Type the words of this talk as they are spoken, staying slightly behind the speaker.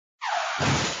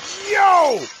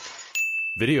Yo!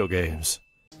 Video games.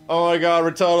 Oh my god,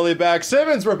 we're totally back.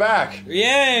 Simmons, we're back!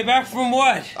 Yay, back from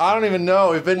what? I don't even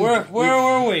know. We've been... Where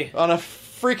were we? On a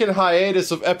freaking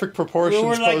hiatus of epic proportions. We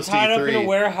were like tied up in a E3.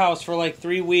 warehouse for like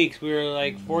 3 weeks. We were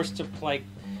like forced to like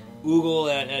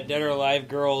oogle at Dead or Alive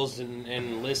girls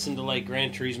and listen to like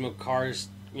Gran Turismo cars,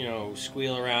 you know,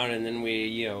 squeal around, and then we,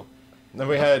 you know... Then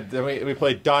we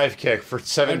played Dive Kick for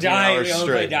 17 hours straight.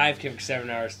 We played Dive Kick for 7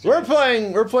 hours straight.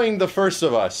 We're playing The First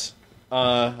of Us.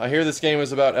 I hear this game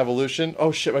is about evolution.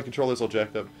 Oh shit, my controller's all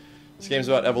jacked up. This game's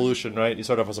about evolution, right? You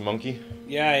start off as a monkey?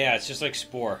 Yeah, it's just like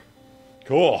Spore.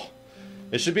 Cool.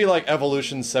 It should be like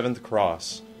Evolution's 7th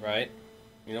Cross. Right?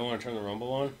 You don't want to turn the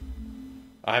rumble on?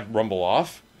 I have rumble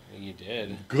off? You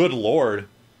did. Good lord.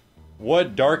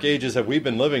 What dark ages have we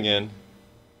been living in?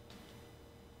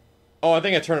 Oh, I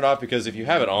think I turned it off because if you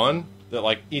have it on, that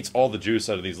like eats all the juice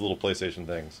out of these little PlayStation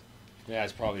things. Yeah,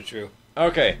 it's probably true.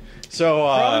 Okay, so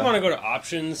probably want to go to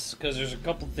options because there's a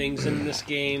couple things in this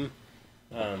game,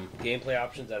 gameplay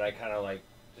options that I kind of like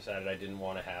decided I didn't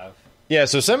want to have. Yeah,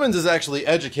 so Simmons is actually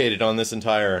educated on this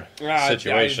entire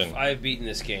situation. I've beaten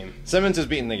this game. Simmons has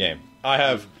beaten the game.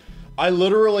 I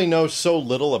literally know so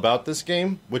little about this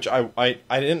game, which I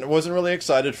wasn't really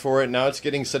excited for it. Now it's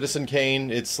getting Citizen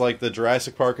Kane. It's like the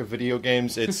Jurassic Park of video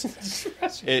games. It's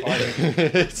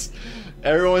it's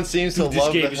everyone seems to love this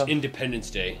game. Is Independence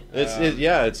Day.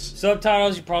 It's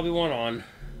subtitles you probably want on.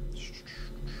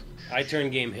 I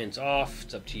turn game hints off.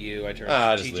 It's up to you. I turn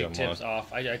strategic tips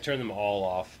off. I turn them all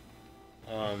off.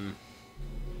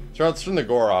 Let's turn the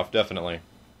gore off, definitely.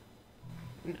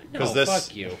 No,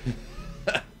 fuck you.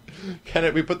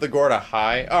 We put the gore to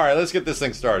high? Alright, let's get this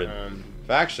thing started.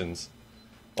 Factions.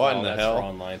 What in the hell? For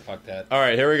online, fuck that.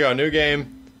 Alright, here we go. New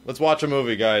game. Let's watch a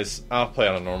movie, guys. I'll play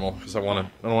on a normal, because I don't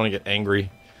want to get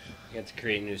angry. You have to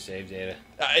create new save data.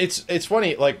 It's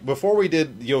funny, like, before we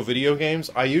did YoVideogames,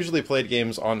 I usually played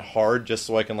games on hard just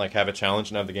so I can, like, have a challenge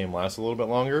and have the game last a little bit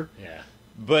longer. Yeah.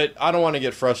 But I don't want to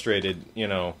get frustrated, you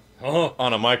know,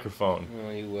 on a microphone.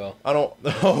 Oh, you will.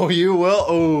 Oh, you will?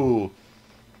 Oh.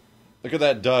 Look at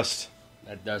that dust.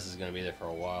 That dust is going to be there for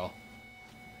a while.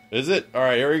 Is it?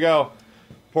 Alright, here we go.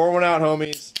 Pour one out,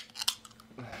 homies.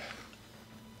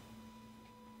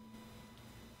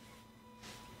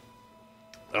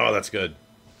 Oh, that's good.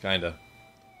 Kinda.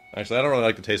 Actually, I don't really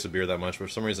like the taste of beer that much, but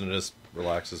for some reason it just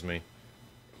relaxes me.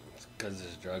 It's because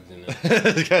there's drugs in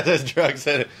it. Because there's drugs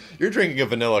in it. You're drinking a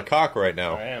vanilla cock right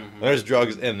now. I am. There's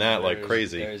drugs in that like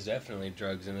crazy. There's definitely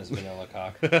drugs in this vanilla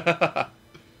cock.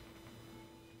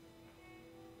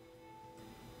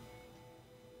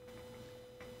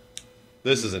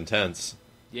 This is intense.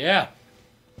 Yeah.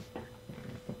 You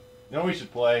know what we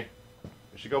should play?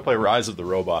 We should go play Rise of the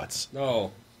Robots.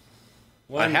 No.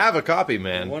 I have a copy,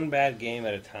 man. One bad game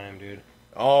at a time, dude.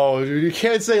 Oh, dude, you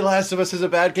can't say Last of Us is a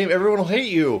bad game. Everyone will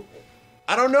hate you.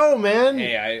 I don't know, man.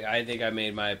 Hey, I think I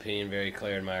made my opinion very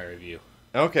clear in my review.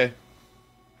 Okay.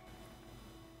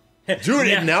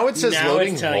 Dude, now it says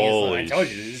loading. Holy I told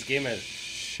you, this game has...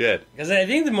 Shit. Because I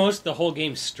think the whole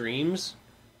game streams...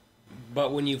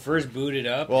 But when you first boot it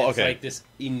up, it's like this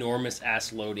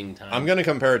enormous-ass loading time. I'm going to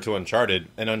compare it to Uncharted,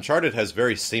 and Uncharted has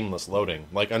very seamless loading.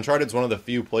 Like, Uncharted's one of the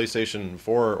few PlayStation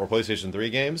 4 or PlayStation 3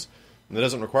 games that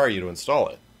doesn't require you to install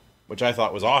it, which I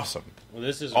thought was awesome. Well,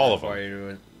 this doesn't require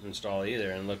you to install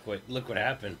either, and look what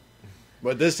happened.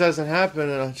 But this doesn't happen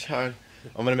in Uncharted.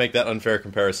 I'm going to make that unfair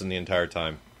comparison the entire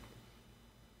time.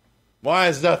 Why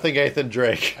is nothing Nathan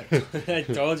Drake? I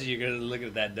told you you're going to look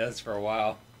at that dust for a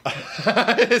while.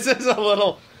 This is that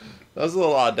was a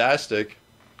little audastic.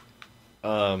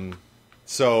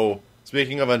 So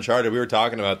speaking of Uncharted, we were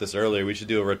talking about this earlier. We should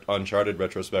do a Uncharted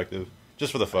retrospective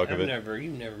just for the fuck of it.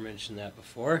 You've never mentioned that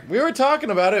before. We were talking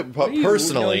about it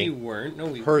personally. No, you weren't. No,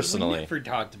 we never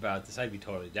talked about this. I'd be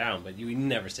totally down, but you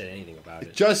never said anything about it.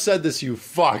 I just said this, you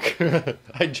fuck.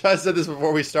 I just said this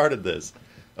before we started this.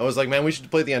 I was like, man, we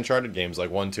should play the Uncharted games like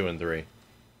 1, 2, and 3.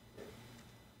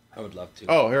 I would love to.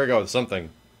 Oh, here we go. Something.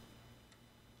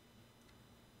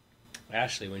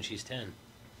 Ashley when she's 10.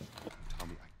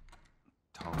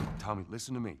 Tommy,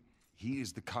 listen to me. He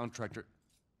is the contractor.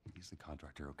 He's the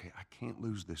contractor, okay? I can't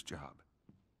lose this job.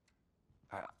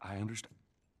 I understand.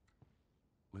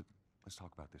 Let's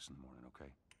talk about this in the morning,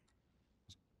 okay?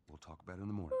 We'll talk about it in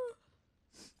the morning.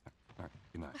 All right,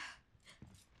 good night.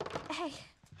 Hey.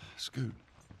 Scoot.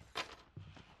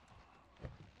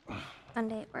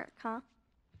 Monday at work, huh?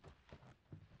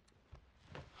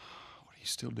 What are you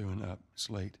still doing up? It's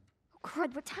late.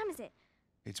 Crud, what time is it?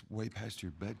 It's way past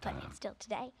your bedtime. But it's still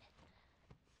today.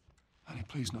 Honey,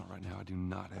 please not right now. I do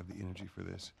not have the energy for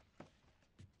this.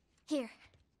 Here.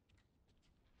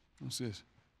 What's this?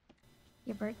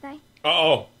 Your birthday?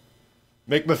 Uh-oh.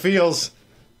 Make me feels.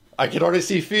 I can already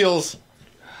see feels.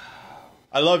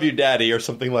 I love you, Daddy, or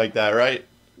something like that, right?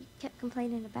 You kept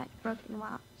complaining about your broken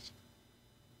watch.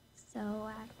 So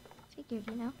I figured,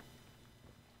 you know.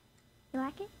 You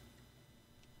like it?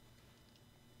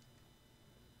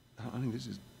 Honey, this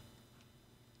is...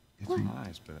 It's What?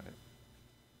 nice, but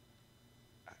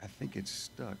I think it's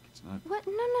stuck. It's not... What?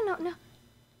 No.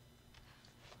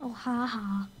 Oh, ha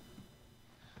ha.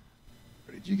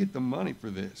 Where did you get the money for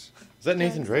this? Is that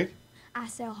Nathan Drake? I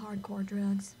sell hardcore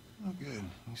drugs. Oh, good.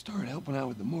 You started helping out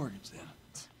with the mortgage then.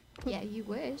 Yeah, you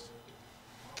wish.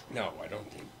 No, I don't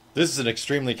think. This is an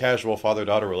extremely casual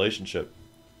father-daughter relationship.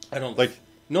 I don't Like,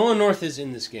 Nolan North is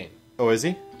in this game. oh, is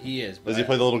he? He is. But Does he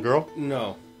play the little girl?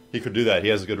 No, He could do that. He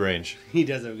has a good range. he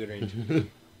does have good range.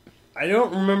 I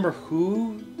don't remember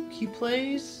who he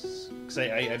plays because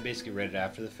I basically read it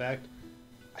after the fact.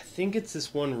 I think it's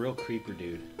this one real creeper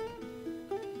dude.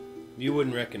 You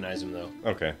wouldn't recognize him though.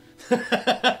 Okay.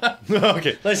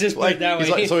 Okay. Let's just put it that he's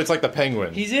way. like, so it's like the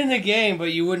penguin. He's in the game,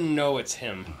 but you wouldn't know it's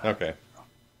him. Okay.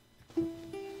 All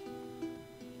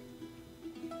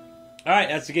right,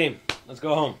 that's the game. Let's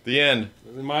go home. The end.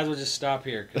 We might as well just stop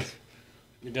here because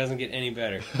it doesn't get any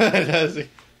better.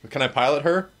 Can I pilot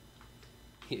her?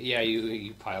 Yeah,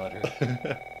 you pilot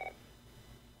her.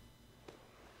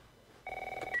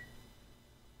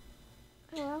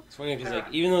 Hello? It's funny because like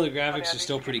even though the graphics are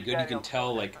still pretty good, you can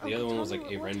tell like the other one was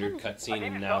like a rendered cutscene,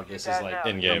 and now this is like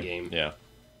In-game. Yeah.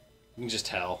 You can just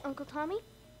tell. Uncle Tommy?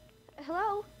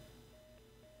 Hello?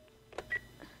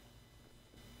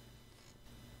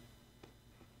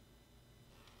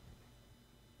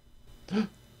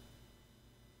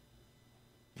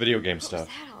 Video game What stuff. was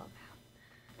that all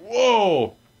about?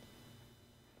 Whoa!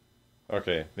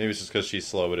 Okay, maybe it's just because she's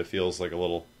slow, but it feels like a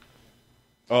little...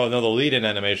 Oh, no, the lead-in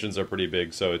animations are pretty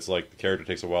big, so it's like the character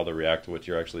takes a while to react to what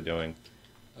you're actually doing.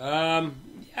 Yeah,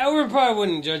 we probably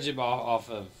wouldn't judge it off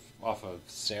of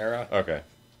Sarah. Okay.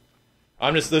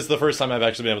 This is the first time I've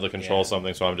actually been able to control Yeah.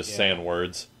 something, so I'm just Yeah. saying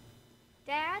words.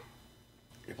 Dad?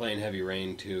 You're playing Heavy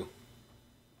Rain too.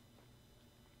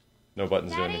 No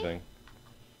buttons do Daddy? anything.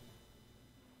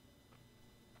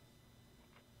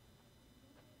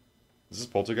 Is this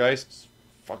Poltergeist? It's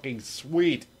fucking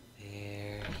sweet.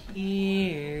 They're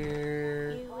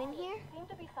here. You in here? Seem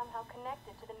to be somehow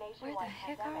connected to the Where nationwide the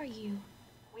heck pandemic. are you?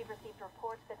 We've received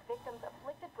reports that victims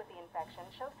afflicted with the infection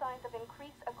show signs of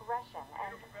increased aggression,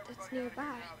 and That's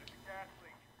nearby.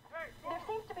 there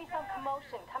seems to be some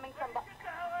commotion coming from the...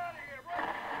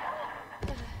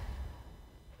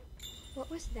 What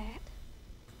was that?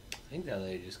 I think that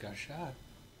lady just got shot.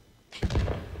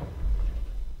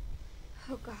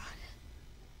 Oh, God.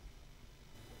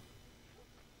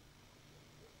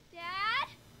 Dad?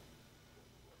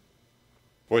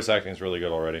 Voice acting is really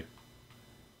good already.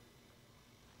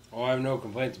 Oh, I have no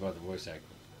complaints about the voice acting.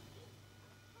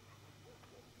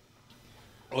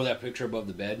 Oh, that picture above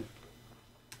the bed.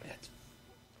 That's...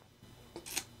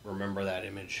 Remember that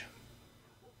image.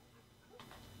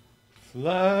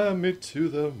 Fly me to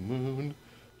the moon.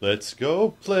 Let's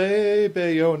go play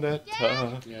Bayonetta.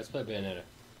 Yeah, let's play Bayonetta.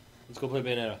 Let's go play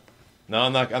Bayonetta. No,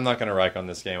 I'm not gonna wreck on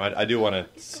this game. I do want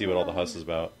to see what all the huss is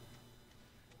about.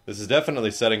 This is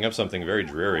definitely setting up something very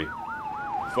dreary.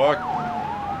 Fuck.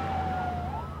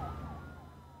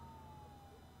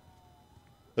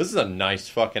 This is a nice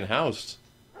fucking house.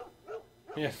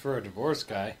 Yeah, for a divorce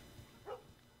guy.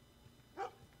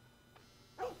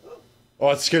 Oh,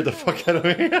 it scared the fuck out of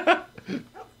me.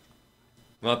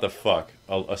 Not the fuck.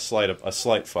 A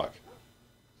slight fuck.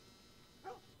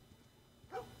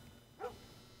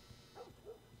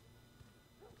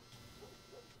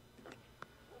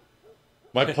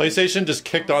 My PlayStation just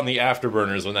kicked on the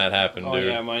afterburners when that happened, Oh dude.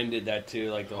 yeah, mine did that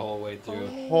too, like the whole way through.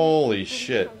 Holy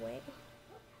shit.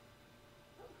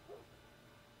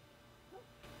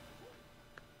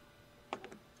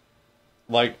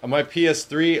 Like, my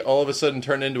PS3 all of a sudden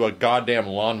turned into a goddamn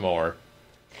lawnmower.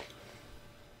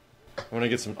 I'm gonna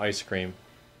get some ice cream.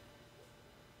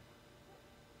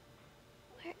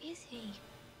 Where is he?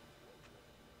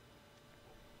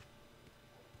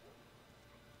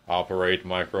 Operate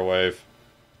microwave.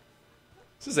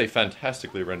 This is a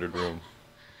fantastically rendered room.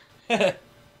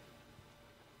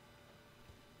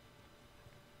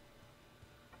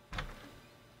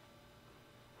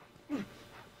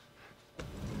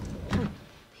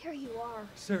 Here you are.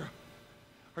 Sarah,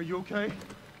 are you okay?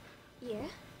 Yeah?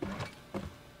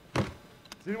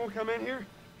 Does anyone come in here?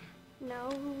 No,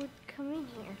 who would come in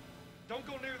here? Don't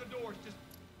go near the doors.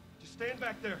 Just stand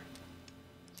back there.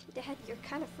 Dad, you're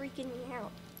kind of freaking me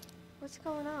out. What's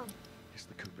going on? It's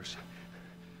the Coopers.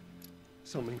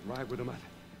 Something right with them.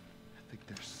 I think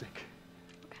they're sick.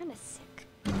 What kind of sick?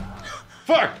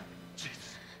 Fuck!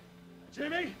 Jesus.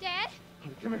 Jimmy! Dad?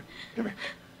 Come here. Come here.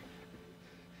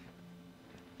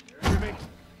 Jimmy!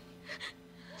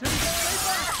 Jimmy, stay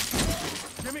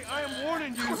back! Jimmy, I am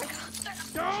warning you.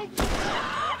 Don't!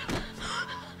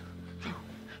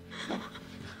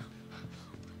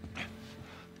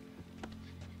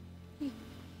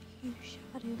 You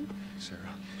shot him. Sarah,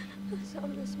 I saw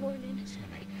him this morning. listen to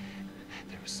me.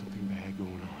 There is something bad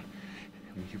going on.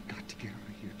 And you've got to get out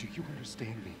of here. Do you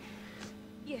understand me?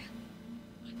 Yeah.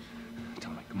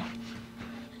 Tell me, come on.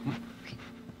 Come on.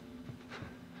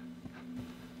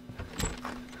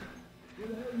 Where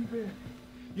the hell you been?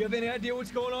 You have any idea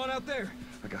what's going on out there?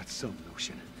 I got some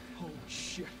notion. Holy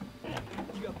shit.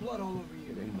 You got blood all over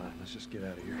It you. ain't mine. Let's just get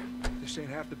out of here. They're saying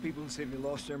half the people in the city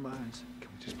lost their minds. Can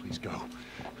we just please go?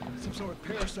 Some sort of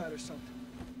parasite or something.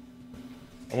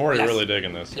 I'm already really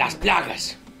digging this. Las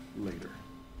plagas. Later.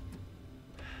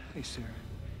 Hey, Sarah.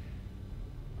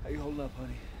 How you holding up,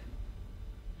 honey?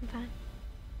 I'm fine.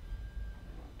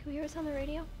 Can we hear us on the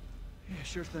radio? Yeah,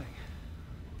 sure thing.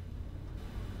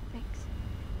 Thanks.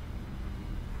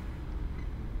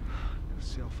 No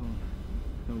cell phone.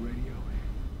 No radio.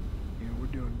 Yeah, we're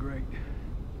doing great.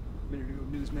 A minute ago,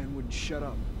 newsman wouldn't shut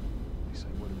up. They say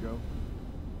where to go?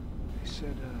 They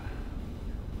said,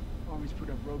 Army's put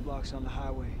up roadblocks on the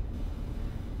highway.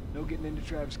 No getting into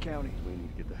Travis County. We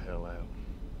need to get the hell out.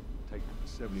 Take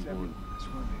 71. That's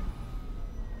one.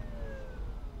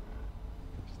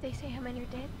 Did they say how many are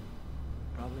dead?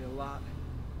 Probably a lot.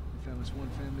 They found this one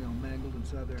family all mangled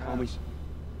inside their Tommy. house.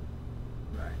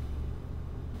 Right.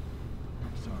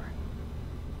 I'm sorry.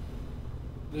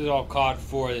 This is all COD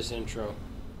 4, this intro.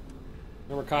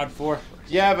 Remember COD 4?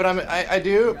 Yeah, but I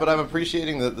do, but I'm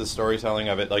appreciating the storytelling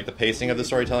of it. Like, the pacing of the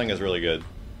storytelling is really good.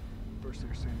 First they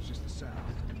were saying it's just the South. Now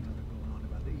they're going on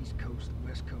about the East Coast, the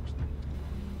West Coast.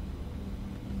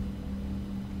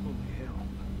 Holy hell.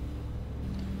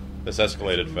 This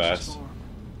escalated fast.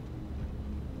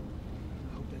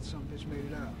 I hope that some bitch made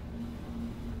it out.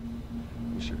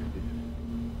 We sure did.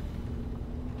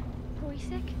 Are we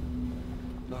sick?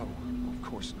 No, of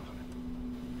course not.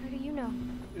 How do you know?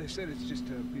 They said it's just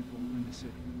people in the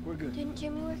city. We're good. Didn't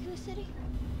Jimmy work in the city?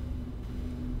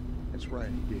 That's right,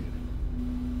 he did.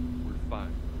 We're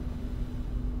fine.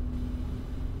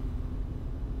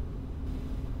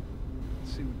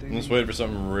 Let's see what they I'm just need. waiting for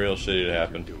something real shitty to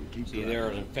happen. Keep See, driving. there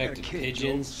are infected Got a kid,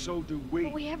 pigeons. So do But we.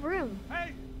 we have room.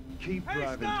 Hey! Keep Hey,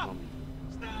 driving, stop! Tommy.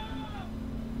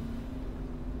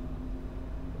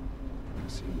 I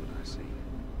see what I see.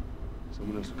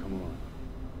 Someone else will come along.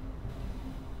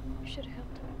 You should have helped.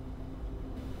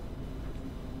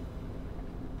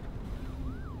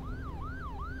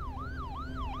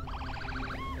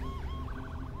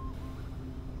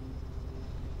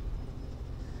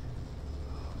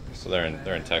 So they're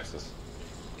in Texas.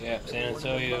 Yeah, San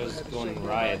Antonio's going to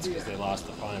riots because they lost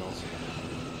the finals.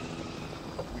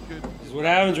 This is what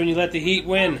happens when you let the Heat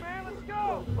win.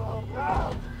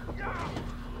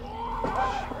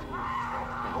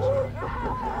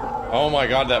 Oh my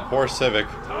god, that poor Civic.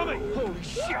 Holy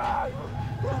shit!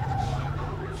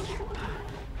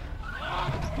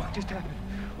 What the fuck just happened?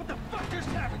 What the fuck just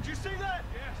happened? Did you see that?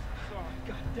 Yes, sorry.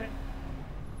 God damn.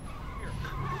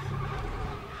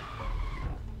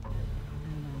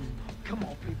 Come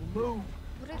on, people, move.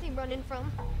 What are they running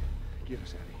from? Get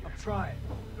us out of here. I'm trying.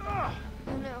 Oh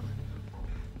no.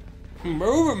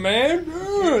 Move it, man.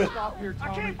 Stop here,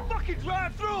 Tommy. I can't fucking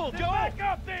drive through them, Joe! Back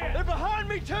up there! They're behind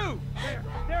me, too!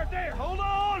 There! Hold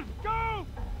on! Go!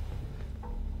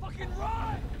 Fucking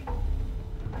run!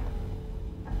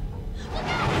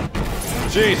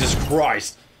 Jesus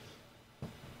Christ.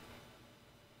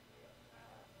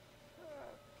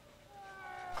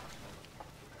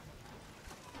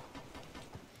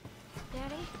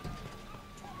 Daddy?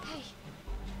 Hey.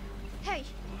 Hey.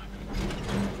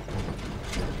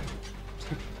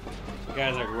 The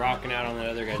guy's like rocking out on that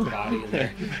other guy's body in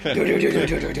there.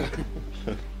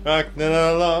 Rocking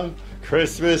along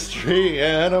Christmas tree,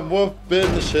 and I'm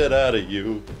whooping the shit out of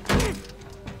you.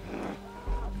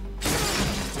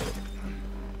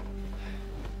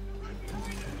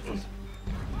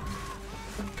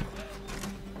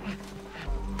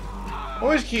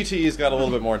 Always QTE's got a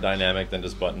little bit more dynamic than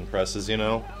just button presses, you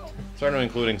know? Starting to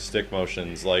including stick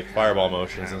motions, like fireball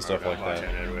motions and stuff like that.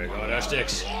 There we go. There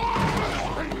sticks.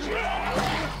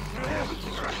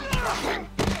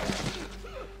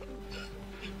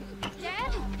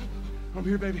 Dad? I'm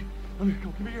here, baby. I'm here.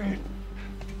 Come, give me your hand.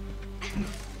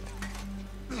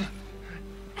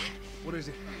 What is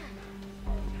it?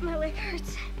 My leg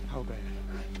hurts. How bad?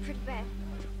 Pretty bad.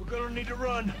 We're gonna need to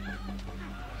run.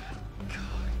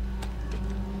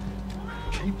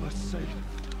 Keep us safe.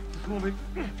 Come on, baby.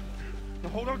 Now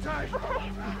hold on tight.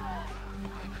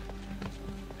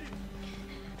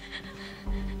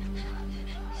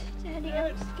 Daddy,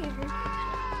 I'm scared.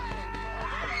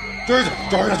 Jesus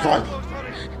Christ!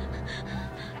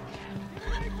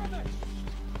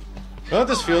 You know what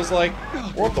this feels like?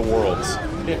 World of the Worlds.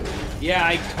 Yeah,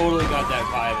 I totally got that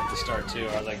vibe at the start too.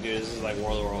 I was like, dude, this is like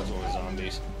World of the Worlds with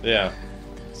zombies. Yeah.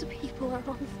 Those people are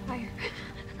on fire.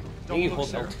 I think you hold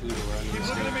L2 to run Keep this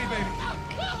looking at game. me,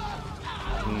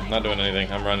 baby. Not doing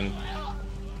anything. I'm running.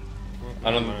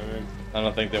 I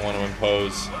don't think they want to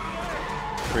impose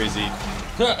crazy.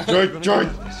 Joy.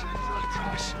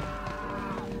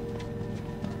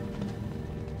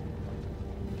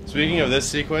 Speaking of this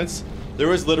sequence, there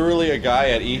was literally a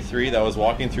guy at E3 that was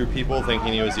walking through people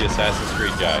thinking he was the Assassin's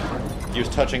Creed guy. He was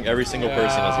touching every single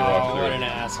person as he walked through. What an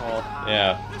asshole.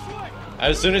 Yeah.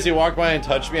 As soon as he walked by and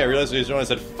touched me, I realized what he was doing. I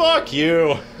said, "Fuck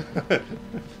you!"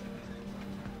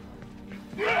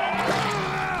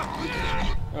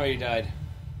 Oh, you died.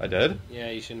 I did? Yeah,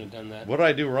 you shouldn't have done that. What did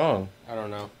I do wrong? I don't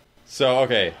know. So,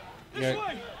 okay. This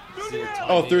way.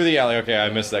 Oh, through the alley. Okay, I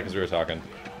missed that because we were talking.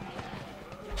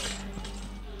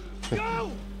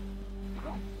 Go!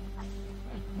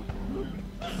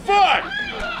 Fuck!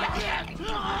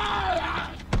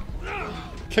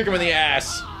 Kick him in the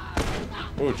ass.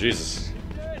 Oh, Jesus.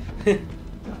 Damn it.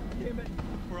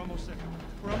 We're almost there.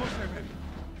 We're almost there, baby.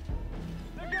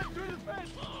 They're getting through the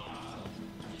fence.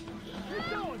 Keep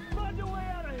going. Find your way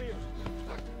out of here.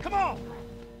 Come on!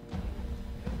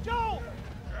 Joel!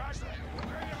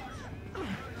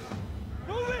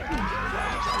 Move it!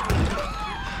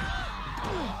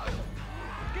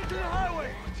 Get to the highway.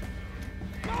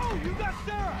 Go! You got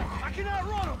Sarah. I can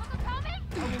outrun them.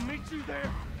 I will meet you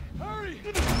there. Hurry!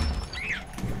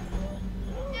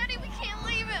 Daddy, we can't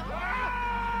leave him.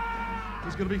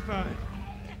 He's gonna be fine.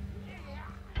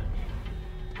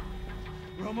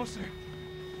 We're almost there.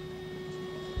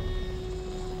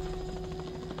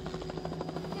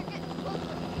 They're getting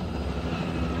closer.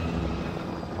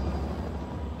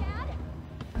 Dad?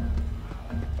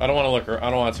 I don't want to look. I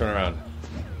don't want to turn around.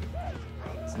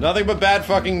 It's nothing but bad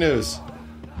fucking news.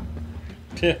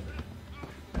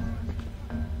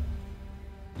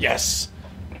 Yes.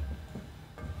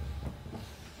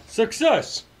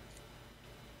 Success!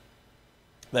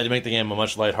 That'd make the game a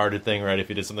much lighthearted thing, right? If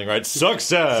you did something right.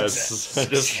 Success!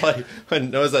 Just like,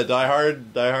 what was that? Die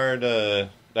Hard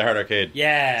Arcade.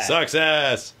 Yeah!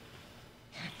 Success!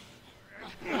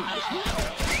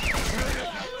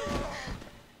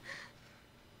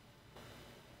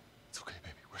 It's okay,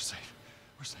 baby. We're safe.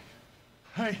 We're safe.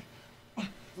 Hey,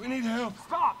 we need help.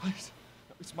 Stop! Please.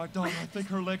 It's my daughter. I think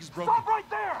her leg is broken. Stop right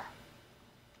there!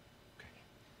 Okay.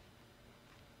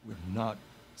 We're not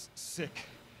sick.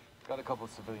 Got a couple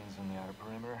of civilians in the outer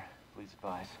perimeter. Please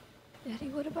advise. Daddy,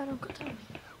 what about Uncle Tommy?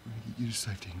 We're gonna get you to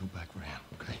safety and go back for him,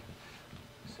 okay?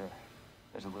 Sir,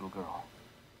 there's a little girl.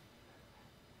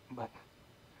 But...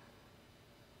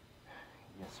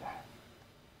 Yes, sir.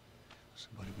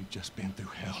 Somebody, we've just been through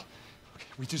hell. Okay,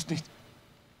 we just need...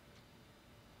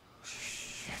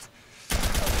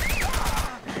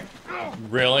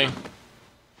 Really?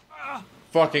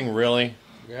 Fucking really?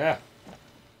 Yeah.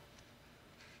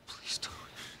 Please don't.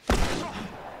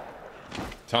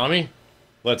 Tommy?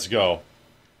 Let's go.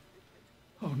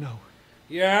 Oh, no.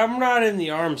 Yeah, I'm not in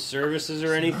the armed services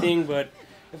or anything, but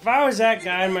if I was that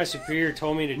guy and my superior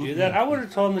told me to do that, I would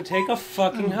have told him to take a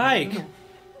fucking hike.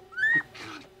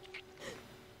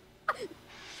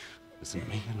 Listen to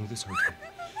me. I know this hurts you.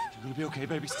 You're gonna be okay,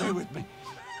 baby. Stay with me.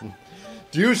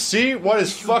 Do you see what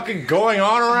is fucking going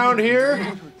on around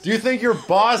here? Do you think your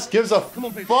boss gives a Come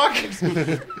on, baby. fuck?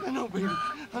 I know, baby.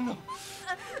 I know.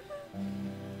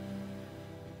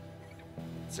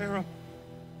 Sarah.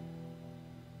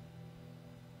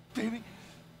 Baby.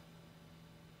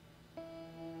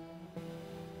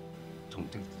 Don't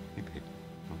do this to me, baby.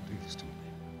 Don't do this to me.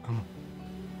 Come on.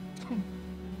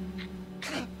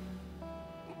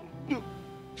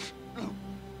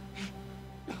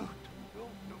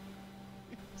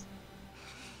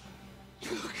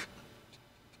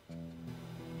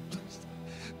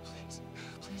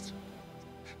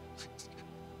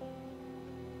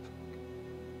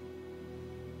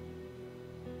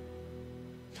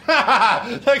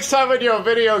 Next time on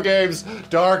YoVideogames,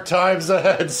 dark times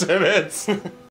ahead, Simmons.